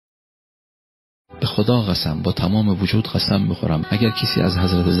به خدا قسم، با تمام وجود قسم میخورم، اگر کسی از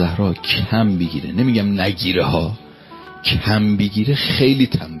حضرت زهرا کم بگیره، نمیگم نگیره ها، کم بگیره، خیلی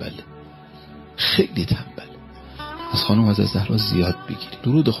تنبله، خیلی تنبله. از خانم حضرت زهرا زیاد بگیرید.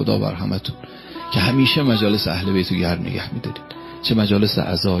 درود خدا بر همتون که همیشه مجالس اهل بیت رو گرم نگه میدارید، چه مجالس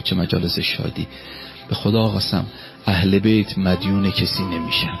عزا چه مجالس شادی. به خدا قسم اهل بیت مدیون کسی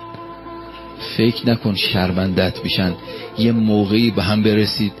نمیشن. فکر نکن شرمندت میشن. یه موقعی به هم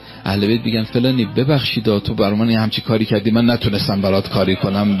برسید اهل بیت بگن فلانی ببخشید تو بر من همچی کاری کردی، من نتونستم برات کاری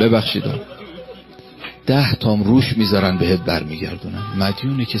کنم، ببخشید. 10 تام روش میذارن بهت برمیگردونن.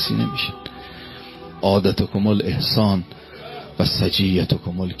 مدیون کسی نمیشن. عادتکم الاحسان و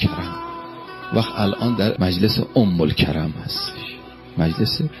سجیتکم الکرم. وقت الان در مجلس الکرم هستش،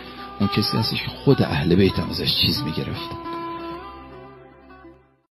 مجلس اون کسی هستش که خود اهل بیت هم ازش چیز میگرفت.